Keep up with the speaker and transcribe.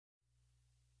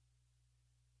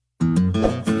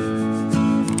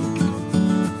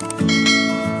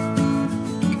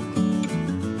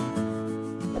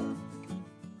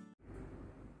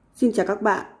Xin chào các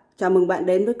bạn, chào mừng bạn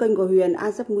đến với kênh của Huyền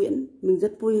giúp Nguyễn. Mình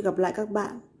rất vui gặp lại các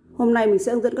bạn. Hôm nay mình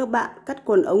sẽ hướng dẫn các bạn cắt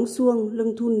quần ống suông,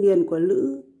 lưng thun liền của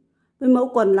nữ. Với mẫu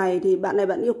quần này thì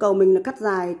bạn yêu cầu mình là cắt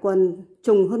dài quần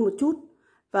trùng hơn một chút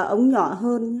và ống nhỏ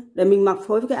hơn để mình mặc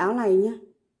phối với cái áo này nhé.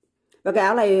 Và cái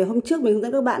áo này hôm trước mình hướng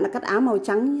dẫn các bạn là cắt áo màu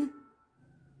trắng nhé.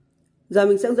 Giờ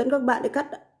mình sẽ hướng dẫn các bạn để cắt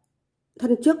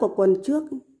thân trước của quần trước.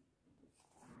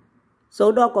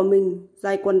 Số đo của mình: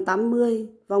 dài quần 80,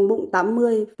 vòng bụng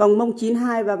 80, vòng mông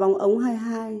 92 và vòng ống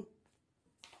 22.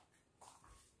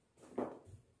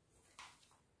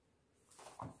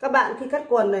 Các bạn khi cắt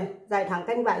quần này, dài thẳng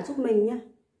canh vải giúp mình nhé.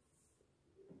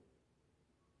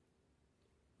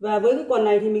 Và với cái quần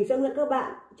này thì mình sẽ hướng dẫn các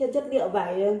bạn trên chất liệu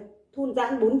vải thun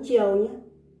giãn 4 chiều nhé.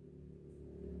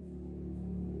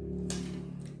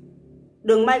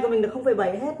 Đường may của mình là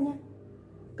 0,7 hết nhé.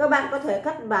 Các bạn có thể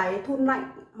cắt vải thun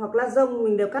lạnh hoặc là rông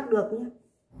mình đều cắt được nhé.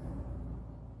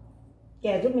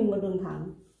 Kẻ giúp mình một đường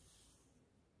thẳng.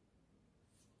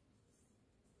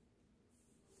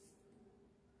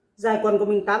 Dài quần của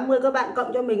mình 80, các bạn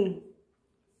cộng cho mình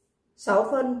 6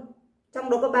 phân, trong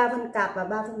đó có 3 phân cạp và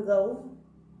 3 phân gấu.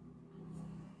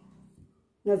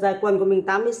 Dài quần của mình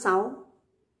 86.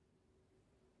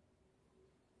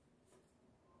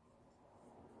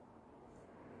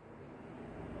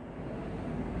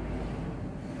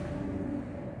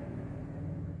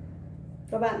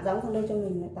 Các bạn gióng sang đây cho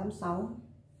mình là 86.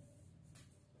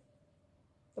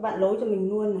 Các bạn nối cho mình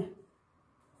luôn này.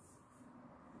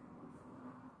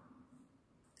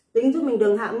 Tính giúp mình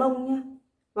đường hạ mông nhé.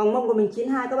 Vòng mông của mình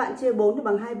 92, các bạn chia 4 thì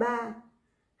bằng 23.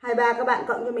 23 các bạn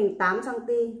cộng cho mình 8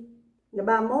 cm là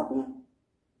 31 nhé.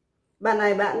 Bạn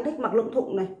này bạn thích mặc lụng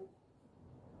thụng này.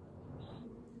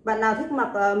 Bạn nào thích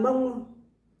mặc mông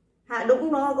hạ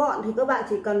đũng nó gọn thì các bạn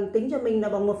chỉ cần tính cho mình là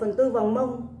bằng 1/4 vòng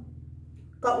mông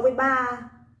cộng với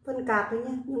 3 phân cạp thôi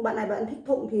nhé. Nhưng bạn này bạn thích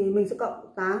thụng thì mình sẽ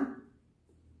cộng 8.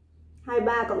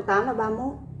 23 cộng 8 là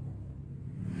 31.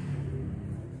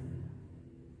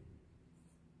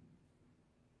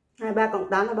 Hai ba cộng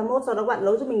 8 là 31. Sau đó bạn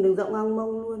nối giúp mình đường rộng ngang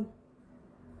mông luôn.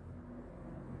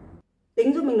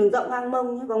 Tính giúp mình đường rộng ngang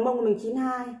mông nhé. Vòng mông của mình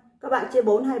 92, các bạn chia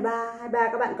 4 23. 23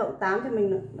 các bạn cộng 8 cho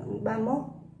mình là 31.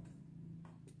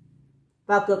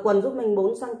 Vào cửa quần giúp mình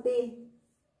 4 cm.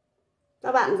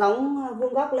 Các bạn gióng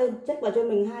vuông góc lên, check vào cho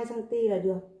mình 2 cm là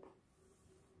được.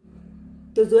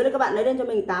 Từ dưới đây các bạn lấy lên cho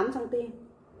mình 8 cm.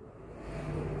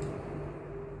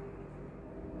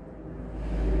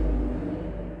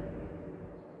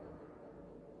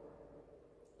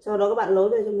 Sau đó các bạn nối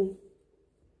về cho mình.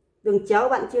 Đường chéo các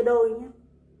bạn chia đôi nhé.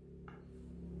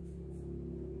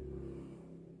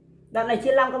 Đoạn này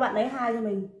chia 5 các bạn lấy 2 cho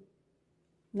mình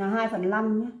là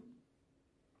 2/5 nhé.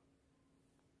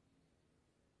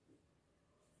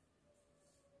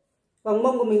 Vòng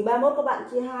mông của mình 31, các bạn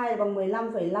chia 2 là bằng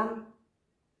 15,5.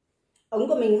 Ống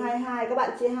của mình 22, các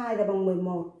bạn chia 2 là bằng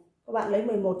 11. Các bạn lấy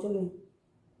 11 cho mình.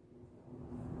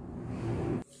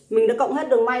 Mình đã cộng hết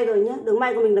đường may rồi nhé. Đường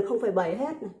may của mình là 0,7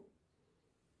 hết này.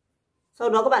 Sau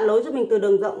đó các bạn nối giúp mình từ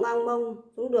đường rộng ngang mông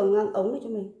xuống đường ngang ống này cho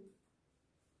mình.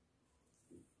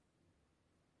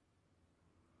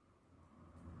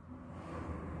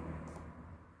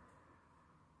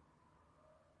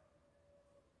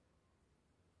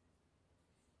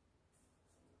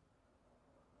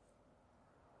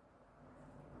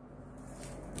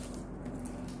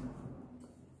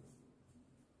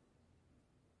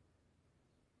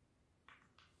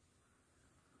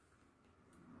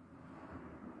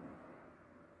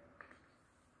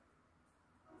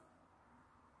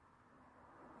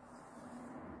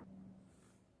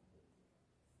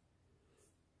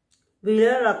 Vì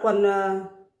đó là quần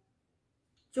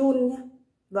chun nhé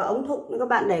và ống thụng nên các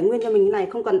bạn để nguyên cho mình cái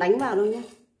này, không cần đánh vào đâu nhé.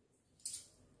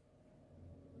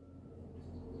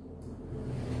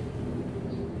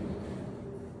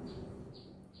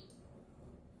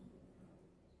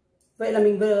 Vậy là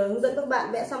mình vừa hướng dẫn các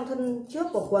bạn vẽ xong thân trước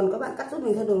của quần, các bạn cắt giúp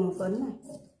mình theo đường phấn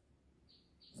này.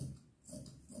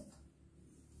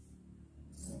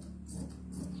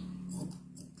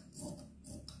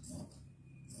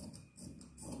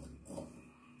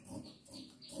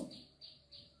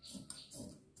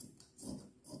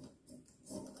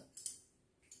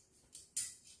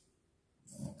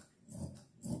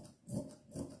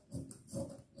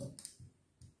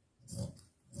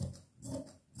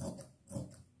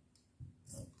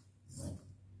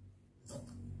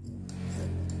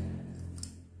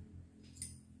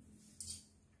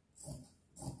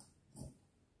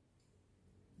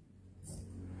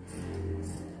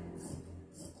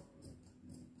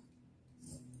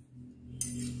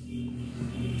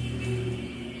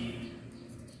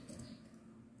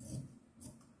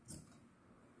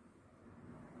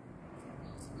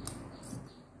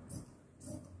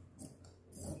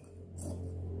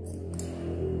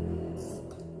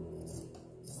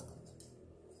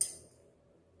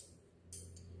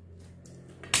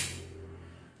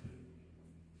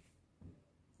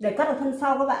 Để cắt ở thân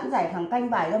sau các bạn giải thẳng canh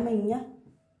vải cho mình nhé,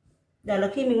 để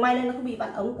là khi mình may lên nó không bị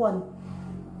vặn ống quần.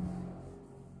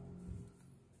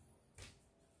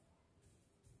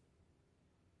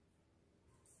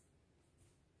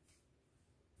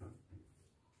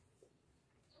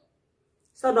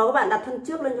 Sau đó các bạn đặt thân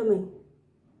trước lên cho mình.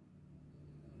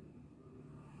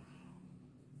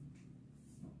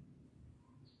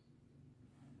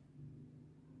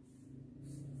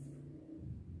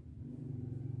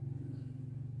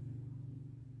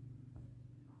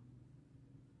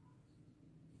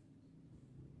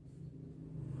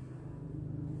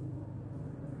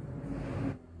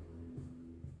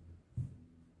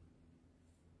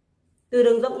 Từ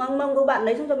đường rộng ngang mông các bạn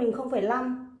lấy xuống cho mình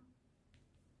 0,5.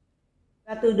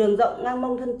 Và từ đường rộng ngang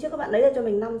mông thân trước các bạn lấy ra cho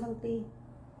mình 5 cm.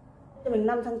 Cho mình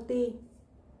 5 cm.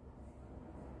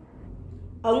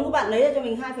 Ống các bạn lấy ra cho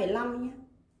mình 2,5 nhé.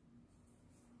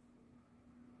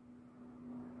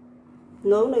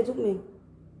 Nối này giúp mình.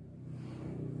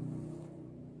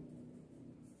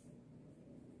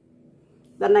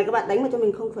 Đoạn này các bạn đánh vào cho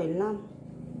mình 0,5.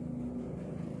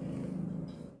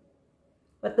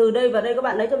 Và từ đây vào đây các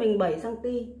bạn lấy cho mình 7 cm.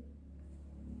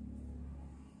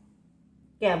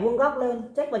 Kẻ vuông góc lên,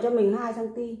 check vào cho mình 2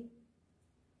 cm.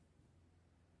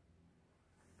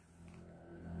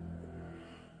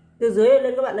 Từ dưới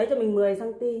lên các bạn lấy cho mình 10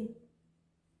 cm.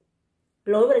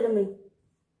 Lối vào đây cho mình.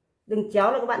 Đừng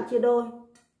chéo là các bạn chia đôi.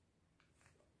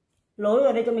 Lối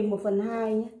vào đây cho mình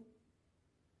 1/2 nhé.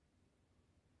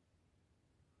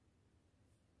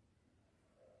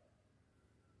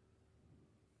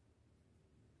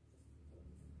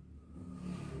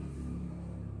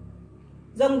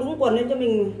 Dâng đúng quần lên cho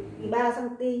mình 3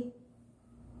 cm.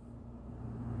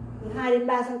 Từ 2 đến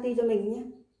 3 cm cho mình nhé.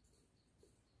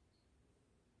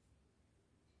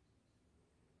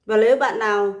 Và nếu bạn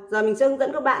nào, giờ mình sẽ hướng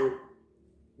dẫn các bạn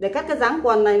để cắt cái dáng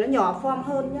quần này nó nhỏ form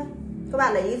hơn nhé. Các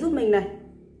bạn để ý giúp mình này.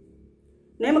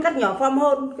 Nếu mà cắt nhỏ form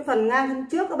hơn, cái phần ngang thân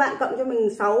trước các bạn cộng cho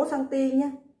mình 6 cm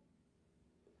nhé.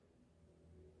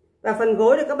 Và phần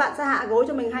gối thì các bạn sẽ hạ gối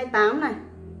cho mình 28 này.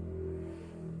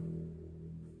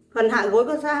 Phần hạ gối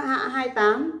có sẽ hạ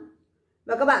 28.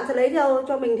 Và các bạn sẽ lấy theo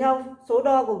cho mình theo số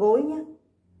đo của gối nhé.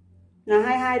 Là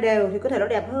 22 đều thì có thể nó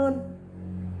đẹp hơn.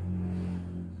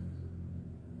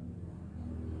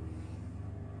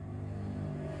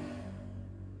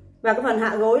 Và cái phần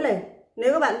hạ gối này,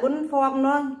 nếu các bạn muốn form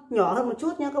nó nhỏ hơn một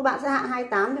chút nhé, các bạn sẽ hạ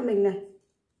 28 cho mình này.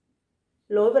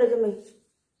 Lối vào đây cho mình.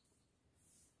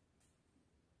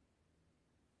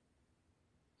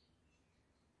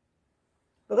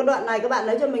 Và cái đoạn này các bạn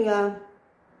lấy cho mình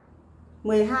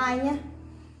 12 nhé.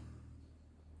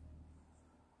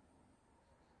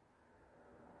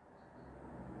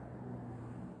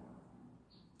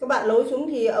 Các bạn lối xuống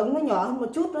thì ống nó nhỏ hơn một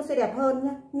chút, nó sẽ đẹp hơn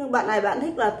nhé. Nhưng bạn này bạn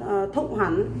thích là thụng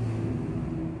hẳn.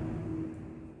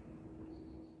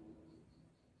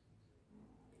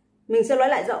 Mình sẽ nói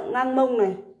lại rộng ngang mông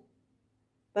này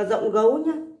và rộng gấu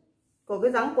nhé, của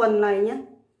cái dáng quần này nhé.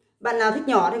 Bạn nào thích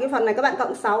nhỏ thì cái phần này các bạn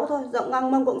cộng 6 thôi, rộng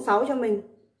ngang mông cộng 6 cho mình.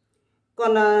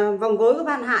 Còn vòng gối các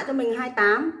bạn hạ cho mình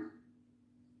 28.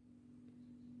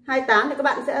 28 thì các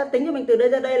bạn sẽ tính cho mình từ đây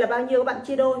ra đây là bao nhiêu, các bạn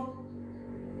chia đôi.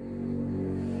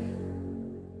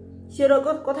 Chia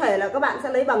đôi có thể là các bạn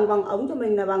sẽ lấy bằng vòng ống cho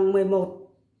mình là bằng 11.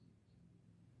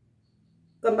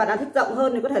 Còn bạn nào thích rộng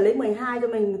hơn thì có thể lấy 12 cho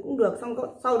mình cũng được. Xong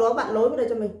sau đó bạn nối vào đây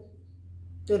cho mình.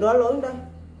 Từ đó nối lên đây.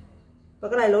 Và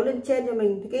cái này nối lên trên cho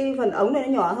mình. Thì cái phần ống này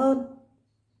nó nhỏ hơn.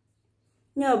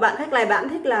 Nhưng mà bạn khách này bạn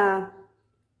thích là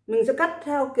mình sẽ cắt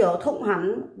theo kiểu thụng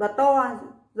hẳn và to,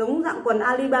 giống dạng quần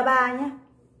Alibaba nhé.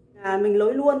 Mình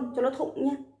nối luôn cho nó thụng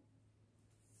nhé.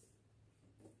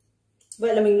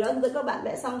 Vậy là mình đã hướng dẫn các bạn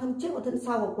vẽ xong thân trước và thân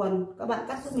sau của quần. Các bạn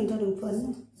cắt giúp mình theo đường phấn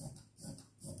này.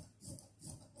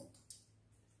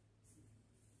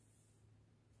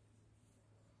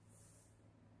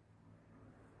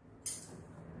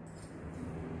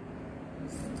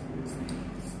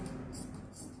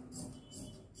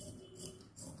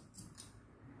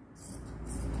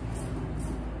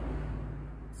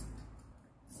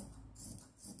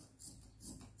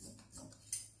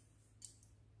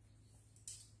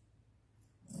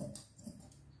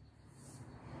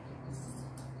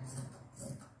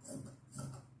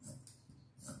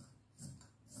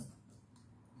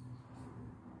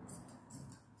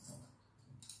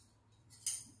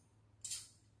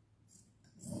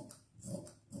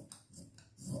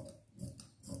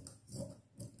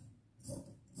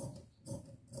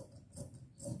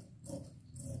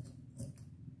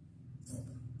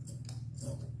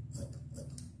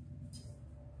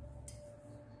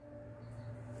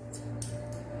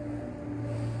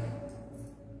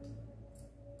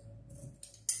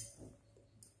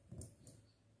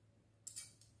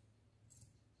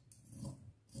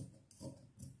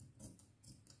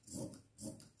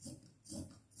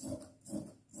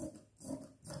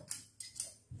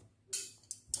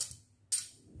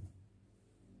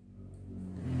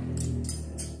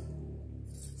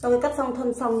 Sau khi cắt xong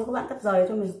thân xong thì các bạn cắt rời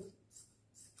cho mình.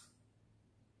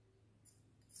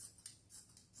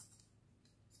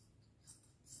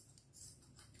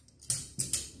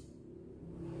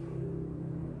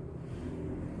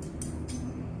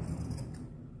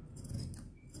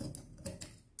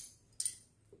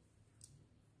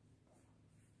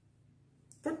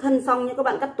 Cắt thân xong nhé, các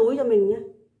bạn cắt túi cho mình nhé.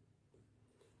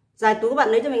 Dài túi các bạn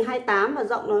lấy cho mình 28 và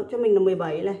rộng nó cho mình là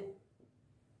 17 này.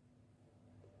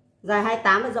 Dài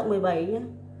 28 và rộng 17 nhé.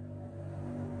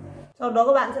 Sau đó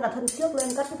các bạn sẽ đặt thân trước lên,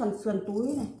 cắt cái phần sườn túi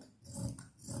này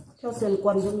cho sườn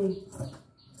quần cho mình.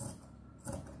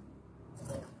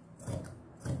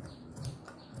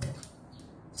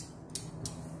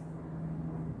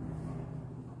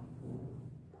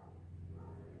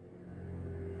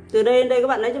 Từ đây đến đây các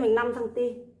bạn lấy cho mình 5 cm.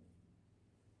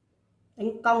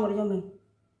 Đánh cong vào đây cho mình.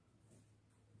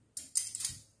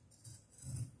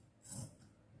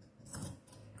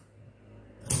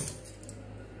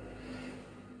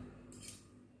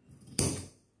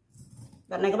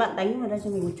 Đoạn này các bạn đánh vào đây cho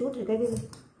mình một chút thì cái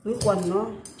túi quần nó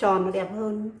tròn, nó đẹp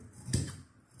hơn.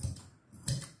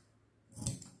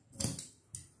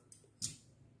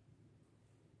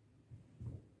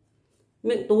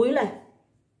 Miệng túi này,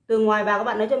 từ ngoài vào các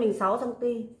bạn lấy cho mình 6 cm.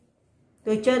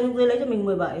 Từ trên xuống dưới lấy cho mình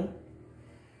 17.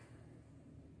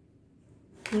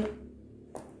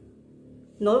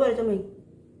 Nối vào đây cho mình.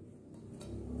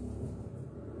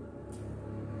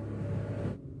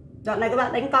 Đoạn này các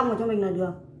bạn đánh cong vào cho mình là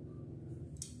được.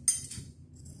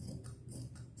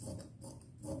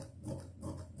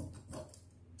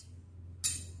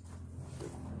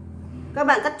 Các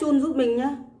bạn cắt chun giúp mình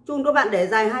nhé. Chun các bạn để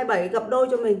dài 27 gập đôi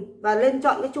cho mình. Và lên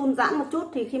chọn cái chun giãn một chút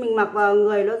thì khi mình mặc vào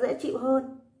người nó dễ chịu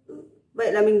hơn.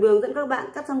 Vậy là mình vừa hướng dẫn các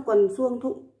bạn cắt xong quần suông,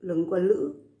 thụng, lửng, quần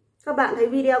lữ. Các bạn thấy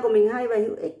video của mình hay và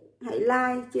hữu ích, hãy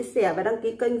like, chia sẻ và đăng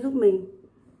ký kênh giúp mình.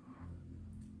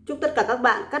 Chúc tất cả các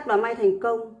bạn cắt và may thành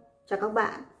công. Chào các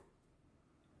bạn.